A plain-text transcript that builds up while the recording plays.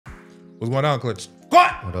What's going on, Clutch?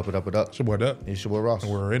 What? What up, what up, what up? It's your boy Duck. It's your boy Ross.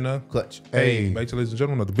 And we're in the Clutch. Hey, back to ladies and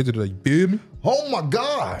gentlemen, another video today. You feel me? Oh my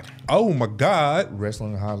God. Oh my God.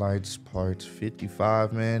 Wrestling highlights part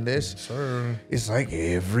 55, man. This, Sir. It's like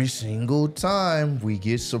every single time we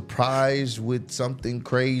get surprised with something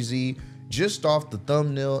crazy. Just off the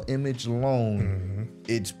thumbnail image alone,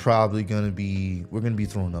 it's probably gonna be, we're gonna be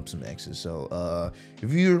throwing up some X's. So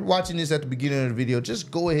if you're watching this at the beginning of the video, just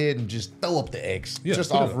go ahead and just throw up the X,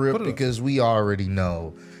 just off rip, because we already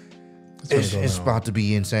know it's about to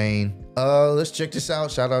be insane. Let's check this out.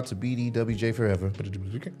 Shout out to BDWJ Forever.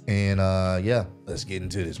 And yeah, let's get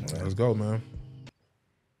into this, man. Let's go, man.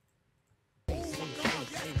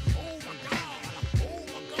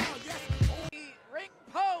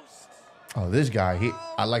 Oh, this guy,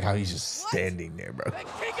 I like how he's just standing there, bro.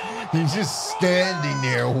 He's just standing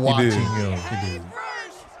there watching him. He did.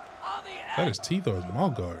 That is teeth or his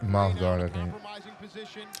mouth guard? Mouth guard, I think.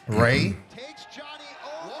 Ray?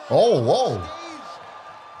 Oh, whoa.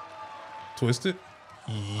 Twisted.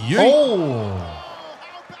 Yeet. Oh.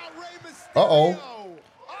 Uh-oh.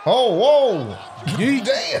 Oh, whoa. Yeet.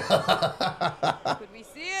 Damn. Could we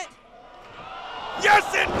see it?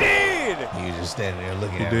 Yes, indeed! He was just standing there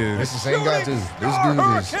looking at did. him. It's the same guy, too. This dude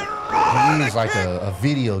he's like a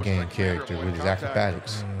video game character with his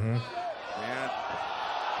acrobatics.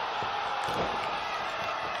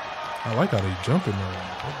 I like how they jump in there.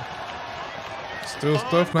 Still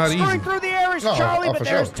stuff not easy. Scoring through the air is Charlie, but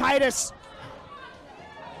there's Titus.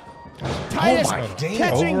 Titus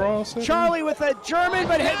catching Charlie with a German,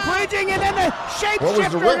 but bridging, and then the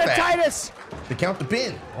shapeshifter to Titus. To count the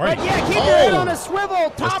pin. Right. But yeah, keep your head on a swivel.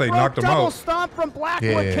 Top rope double stomp from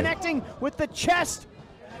Blackwood, connecting with the chest.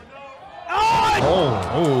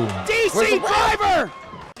 Oh! DC driver!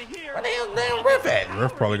 Where the hell damn ref at?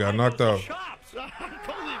 Ref probably got knocked out.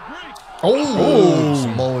 Oh!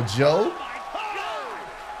 Samoa Joe.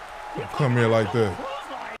 Come here like that.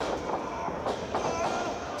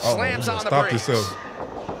 Slams on the Stop brakes. yourself.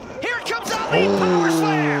 Here comes Ali, power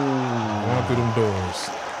slam. Going through them doors.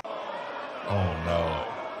 Oh no.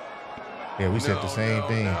 Yeah, we said the same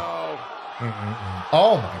thing.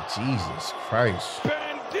 Oh my Jesus Christ.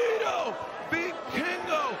 Bandito, Big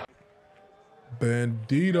Kingo.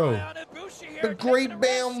 Bandito. The great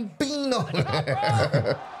Bambino.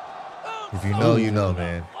 If you know, you know,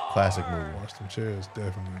 man. Classic movie. Watch them chairs,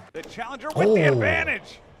 definitely. The challenger with the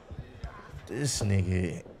advantage. This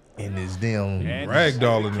nigga in his damn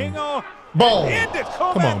ragdolling him. Kingo. Boom.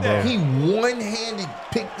 Come on, bro. He one-handed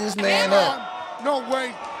picked this man up. No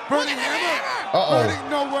way. Burning hammer. Uh-oh.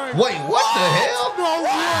 No way. Wait, what the hell? No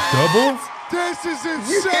way. Double? This is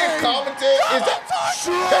insane. You can't commentate.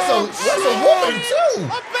 That's a woman too. A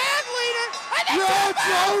bad leader. Yeah, it's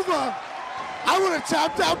over. I would have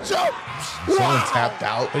tapped out Joe. Someone tapped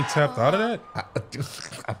out. They tapped out of that?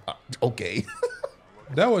 Okay.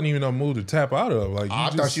 That wasn't even a move to tap out of. Like I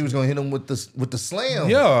thought she was gonna hit him with the slam.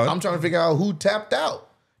 Yeah. I'm trying to figure out who tapped out.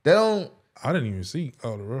 They don't. I didn't even see.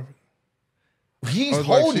 Oh, the ref. He's like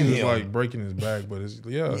holding she was him. like breaking his back, but it's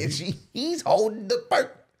He's holding the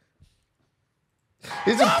part.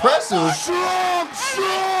 It's impressive. Strong.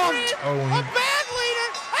 Oh, when A bad leader.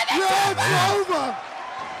 Yeah, it's over.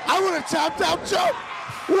 I would have tapped out Joe.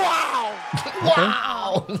 Wow.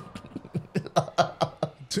 Wow.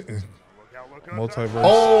 Multiverse.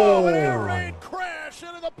 Oh, an air raid crash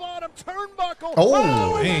into the bottom turnbuckle.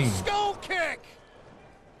 Oh, and a skull kick.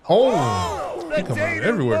 Oh. He come out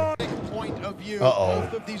everywhere. Point of view. Uh-oh.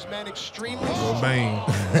 Both of these men extremely El Bang.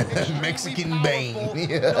 Mexican Bane.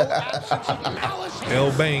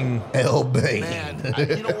 El Bang. El Bane. Man,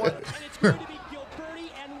 you know what? And it's going to be Gilberti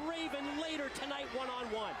and Raven later tonight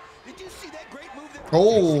one-on-one. Did you see that great move that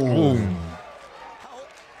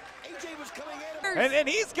AJ was coming in? And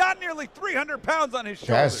he's got nearly 300 pounds on his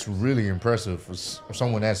shoulders. That's really impressive for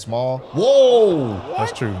someone that small. Whoa.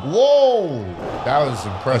 That's true. Whoa. That was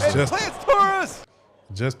impressive. Just- Lance Torres.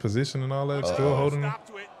 Just position and all that, still holding him.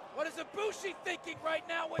 What is Ibushi thinking right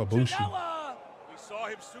now with Ibushi. Janela? We saw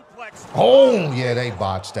him suplex. Oh, yeah, they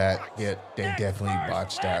botched that. Yeah, they definitely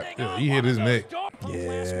botched that. Yeah, he hit his neck.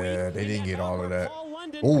 Yeah, they didn't get all of that.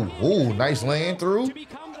 Oh, nice land through.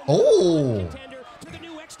 Oh.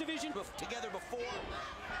 Together before.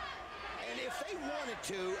 And if they wanted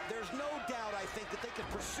to, there's no doubt I think that they could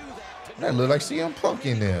pursue that. That looked like CM Punk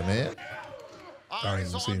in there, man. I didn't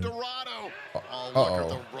even see him. Uh-oh.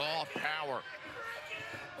 The raw power.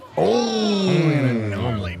 Oh.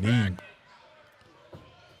 On my knee.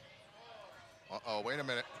 Uh-oh, wait a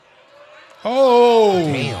minute. Oh.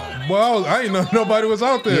 Damn. Well, I didn't know nobody was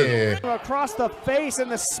out there. Yeah. Across the face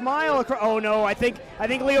and the smile. Oh no, I think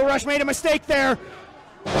Leo Rush made a mistake there.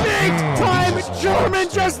 Big time German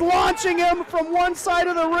just launching him from one side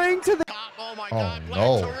of the ring to the. Oh my Oh God.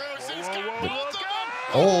 no.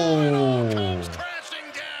 Oh.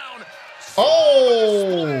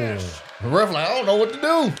 Oh. The ref like, I don't know what to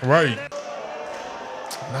do. Right.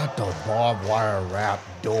 Not the barbed wire wrap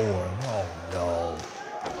door. Oh no.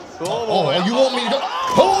 Oh, you want me to go?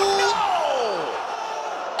 Oh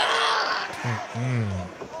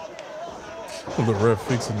Oh, the ref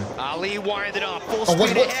fixing it. Ali winded up, full no. Oh, speed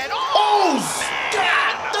wait, what? ahead. Oh,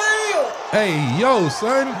 God damn. Hey, yo,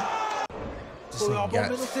 son. This thing got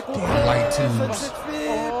damn light tubes.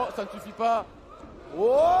 Oh, ça ne suffit pas.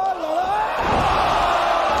 One,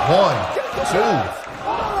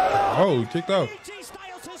 Oh, he kicked out. two.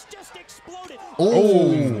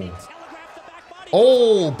 Oh.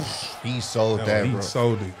 Oh, he sold that, He bro.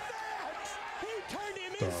 sold it.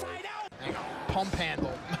 Pump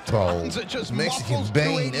handle. Bro, Just Mexican muffles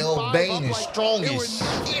Bane, 285 El Bane up is like strong it as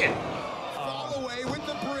was shit. Fall away with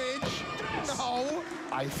the bridge. No.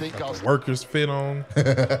 I think I'll. The workers fit on.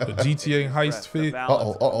 The GTA heist fit.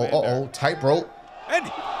 Uh-oh. Tightrope. And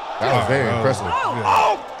That was very impressive.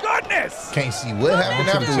 oh goodness! Can't see what happened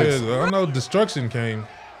To the afterwards. chest. I know destruction came.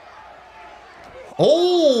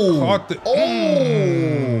 Oh. Caught the.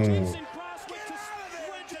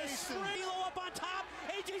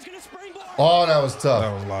 Oh, that was That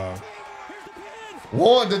tough. was loud.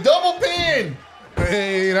 One, the double pin.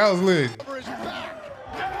 Hey, that was lit.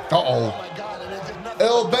 Uh-oh.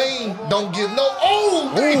 El Bane don't give no.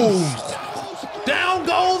 Oh, damn. Down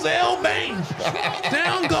goes El Bane.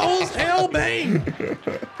 Down goes El Bane.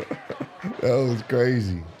 That was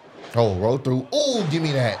crazy. Oh, roll through. Oh, give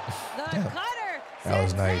me that. Damn. That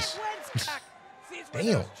was nice.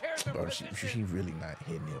 Damn. Bro, she really not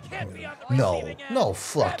hitting him. No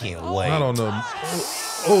fucking way. Not on the.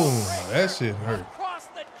 Oh, that shit hurt.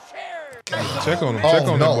 Check on him. Check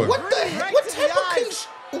Oh on no. that boy. What the heck? What type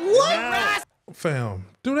of what? Fam,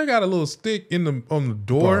 dude, they got a little stick in the on the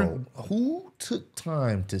door. Bro, who took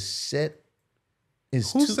time to set Who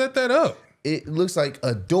set that up? It looks like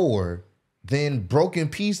a door, then broken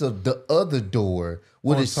piece of the other door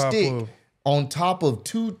with On a top stick of- on top of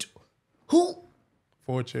two. Who?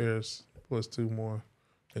 4 chairs plus 2 more.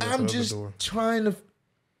 And that's I'm the other just door. trying to.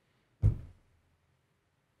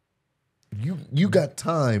 You got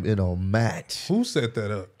time in a match Who set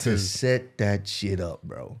that up? to 'Cause- set that shit up,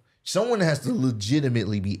 bro. Someone has to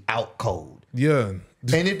legitimately be out cold. Yeah,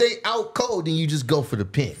 And if they out cold, then you just go for the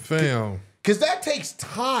pin. fam, Because that takes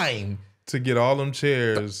time. to get all them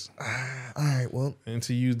chairs All right, well. and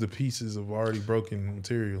to use the pieces of already broken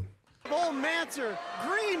material. Bull Manser,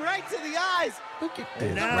 green right to the eyes. Look at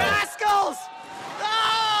this. bro. Rascals!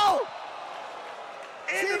 No!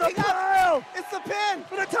 Into the pile! It's the pin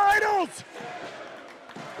for the titles!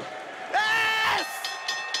 Yes!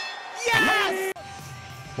 Yes!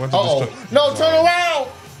 Went to Uh-oh. destru- No, turn around.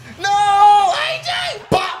 No, AJ.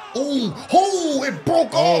 Bop. Ooh. Oh, it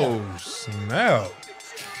broke off. Oh, snap.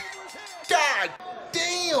 God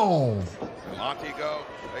damn. Montigo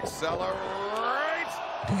accelerate.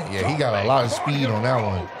 Yeah, he got a lot of speed on that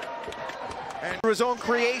one. For his own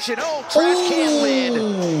creation. Oh, trash can lid.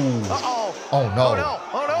 Ooh. Uh-oh. Oh, no. Oh, no.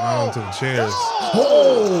 Oh, no. Down to the chairs.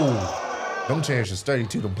 Oh. Them chairs are sturdy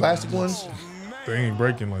too. Them plastic ones. They ain't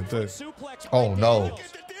breaking like that. Oh, no.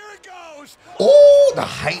 Oh, the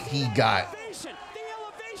height he got.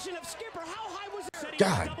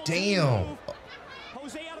 God damn.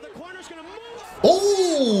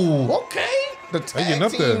 Oh, okay. The They getting tag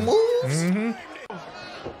up there. team moves. Mm-hmm.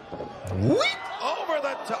 What? Over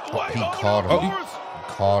the top. Oh, he caught him. Oh,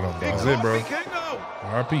 He caught him, That's bro. it, bro. Kingo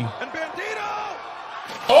RP. and Bandito.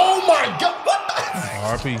 Oh my God! What the?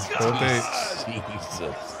 RP. Full day.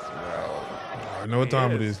 Jesus, I know what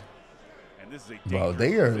time it is. bro,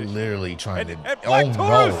 they are literally trying to. Oh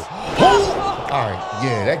no! Oh! All right,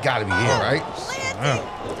 yeah, that got to be it, right?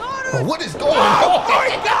 Wow. Bro, what is going on?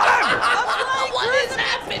 What is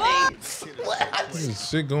happening? What? There's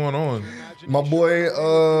shit going on. My boy,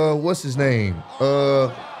 what's his name?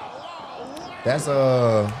 That's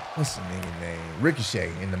what's the nigga name?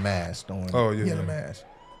 Ricochet in the mask. Oh, yeah. the mask.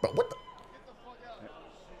 But what the?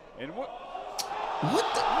 And what? What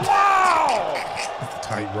the?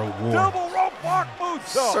 Tightrope war. Double rope walk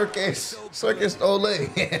moonsault. Circus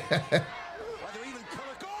Olay.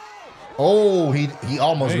 Oh, he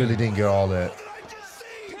almost Man. really didn't get all that.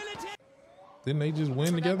 Didn't they just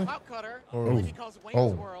win together? Or,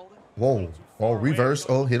 Whoa. Oh, reverse.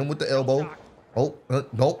 Oh, hit him with the elbow. Oh,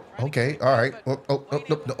 nope. Okay, all right. Oh,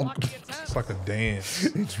 no. it's like a dance.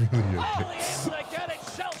 It's really a dance.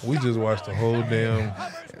 We just watched the whole damn.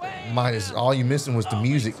 Minus all you missing was the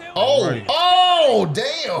music. Oh, Right. oh! Oh,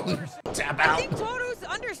 damn. Tap I out. think Todos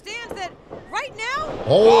understands that right now,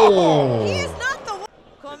 Oh. he is not the one.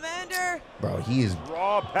 Commander. Bro, he is.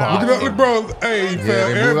 Look at that, look, bro. Hey, fam, they moved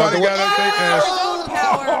out everybody the way. got their ass.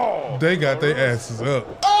 Power. They got their asses up.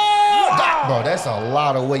 Bro, that's a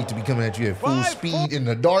lot of weight to be coming at you at full speed in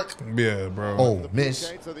the dark. Yeah, bro. Oh, miss.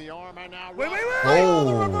 Gates of the arm are now Wait. Oh.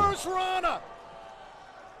 the reverse Rana.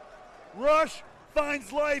 Rush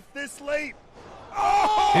finds life this late.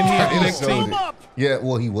 In here, He's so NXT. big. Yeah,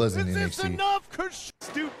 well, he was in Is this NXT. enough?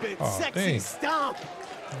 Stupid, Oh, sexy dang. stomp.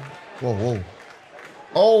 Whoa, whoa.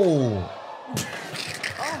 Oh.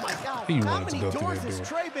 Oh my God. He How wanted to many go through doors that has door.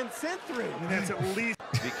 Trey been sent through? And that's at least.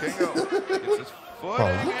 Vikingo gets his foot Bro,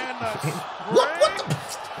 and what? the What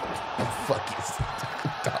the fuck is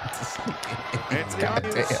And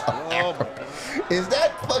Goddamn. oh, Is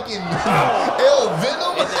that fucking El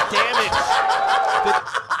Venom?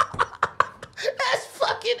 That's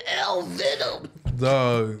fucking El Venom.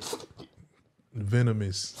 Dog.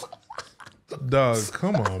 Venomous. Dog,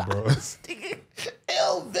 come on, bro.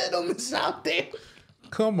 El Venom is out there.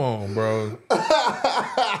 Come on, bro.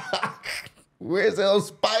 Where's El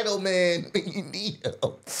Spider-Man when you need him?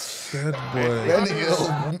 That boy. That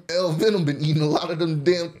nigga El Venom been eating a lot of them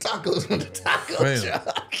damn tacos from the taco Man.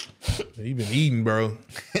 truck. He been eating, bro.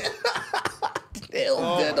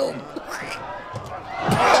 El Venom.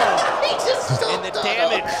 He just And the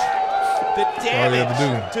damage. The All you have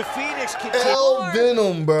damage to to Phoenix continues. El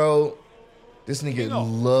Venom, bro. This nigga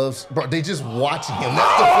loves, bro. They just watching him.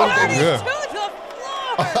 That's the funny thing. Yeah. To the floor.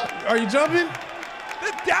 Are you jumping?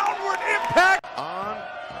 The downward impact. on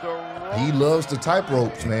the rope. He loves the tight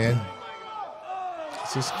ropes, man.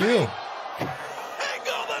 It's a skill.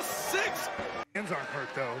 Hands aren't hurt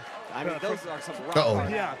though. I mean, those are some rough Uh-oh.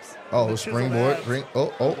 Yeah. Oh, The chisel springboard. abs. Ring.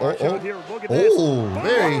 Oh. Watch out here. Look at this. Oh,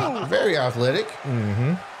 very, Whoa. very athletic.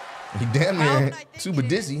 Mm-hmm. He damn near super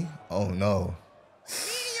dizzy. Oh, no.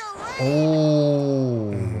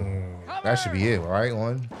 Oh. That should be it, right?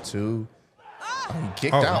 1, 2. Oh, he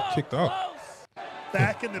kicked Oh, out. kicked out.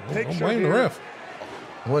 Back in the Don't picture. blame the here. ref.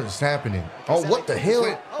 What is happening? Oh, what the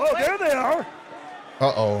hell? Oh, there they are.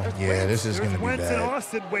 Uh-oh. Yeah, this is going There's to be Wentz and bad.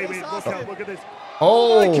 Austin. Wait, look out. Look at this.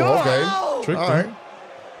 Oh, God. okay. Tricked All him. right.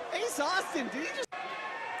 Ace Austin, did he just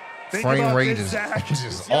Think Frame about rate this, is Zach.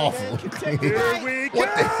 just awful. Here we go. What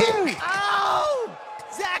the heck? Oh!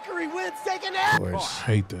 Zachary Wentz taking out. I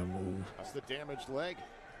hate that move. That's the damaged leg.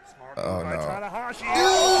 Oh, By no. Tanahashi.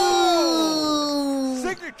 Ooh.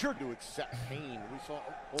 Signature to accept pain. We saw.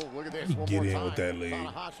 Oh, look at this. He One get more in time. with that leg.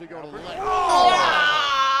 Tanahashi going to the leg.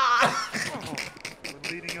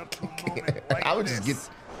 We're leading up to a moment like I would just get. this.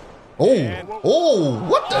 Oh,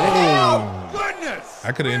 what the hell? Goodness.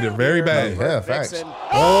 I could have ended very bad. Yeah, facts. Vixen.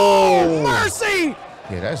 Oh, Mercy.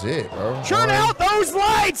 yeah, that's it, bro. Turn out those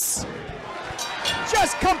lights.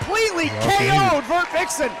 Just completely KO'd Vert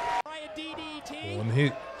Vixen. One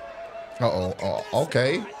hit. Uh-oh. Oh,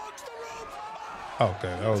 okay.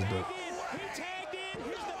 Okay, that was good.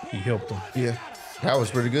 He helped him. Yeah, that was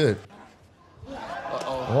pretty good.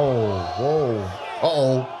 Whoa.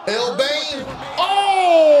 Uh-oh. El Bane.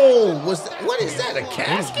 Oh, what is that, a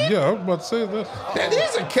casket? Yeah, I was about to say that. That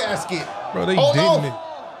is a casket. Bro, they Oh, digging no. it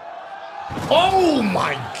Oh,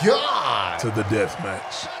 my God. to the death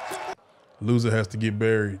match. Loser has to get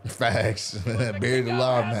buried. Facts. Buried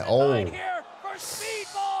alive, man. Oh.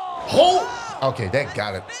 Oh. Okay, that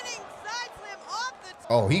got it.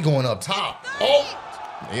 Oh, he going up top. Oh.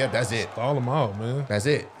 Yeah, that's it. Stall him out, man. That's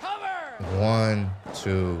it. 1,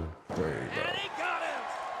 2, 3, bro.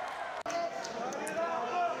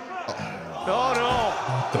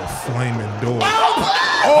 The flaming door.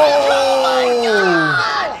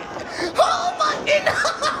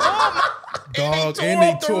 Dog, and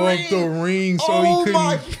they tore up the ring so he couldn't.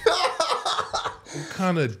 God. What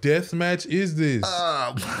kind of death match is this?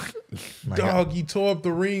 My Dog, he tore up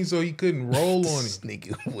the ring so he couldn't roll on This it.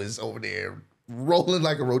 nigga was over there rolling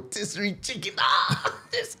like a rotisserie chicken.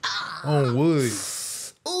 On wood.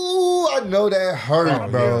 Ooh, I know that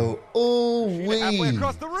hurt, bro. Ooh, Halfway wee.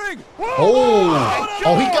 across the ring.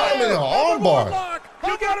 Oh, he got him in an armbar.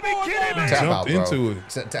 You gotta be kidding me. Tap Jumped out, bro. into it.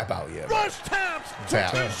 Tap out, yeah. Bro. Rush taps.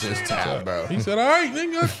 Tap, just tap, bro. He said, all right,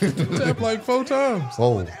 nigga. Tap like 4 times.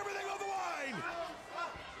 Whoa.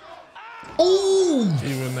 Ooh.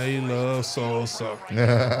 Even they love soul sucking.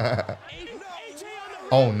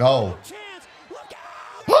 Oh, no.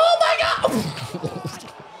 Oh, my God.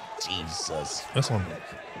 Jesus. That's on.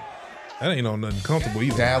 That ain't on nothing comfortable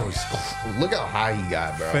either. That was, look how high he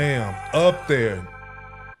got, bro. Fam, up there.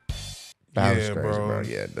 That was Yeah, crazy, bro. bro.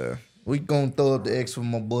 Yeah, We gonna throw up the X for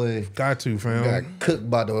my boy. Got to, fam. Got cooked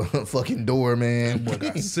by the fucking door, man. Boy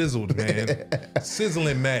got sizzled, man.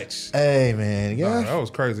 Sizzling match. Hey, man. Yeah. Nah, that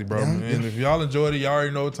was crazy, bro. And if y'all enjoyed it, y'all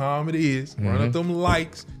already know what time it is. Run up them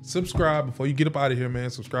likes. Subscribe before you get up out of here, man.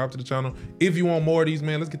 Subscribe to the channel. If you want more of these,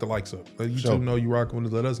 man, let's get the likes up. Let YouTube know you rocking with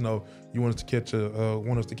us. Let us know you want us to catch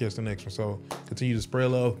the next one. So continue to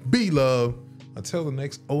spread love, be love. Until the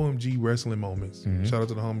next OMG wrestling moments. Shout out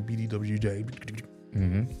to the homie BDWJ.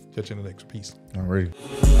 Catch you in the next piece. Alright.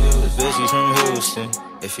 The bitch is from Houston.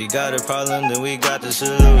 If you got a problem, then we got the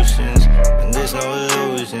solutions. And there's no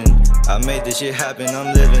illusion. I made this shit happen,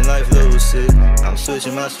 I'm living life lucid. I'm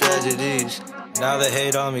switching my strategies. Now they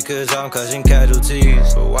hate on me cause I'm causing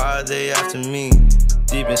casualties. But why are they after me?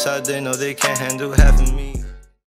 Deep inside they know they can't handle half of me.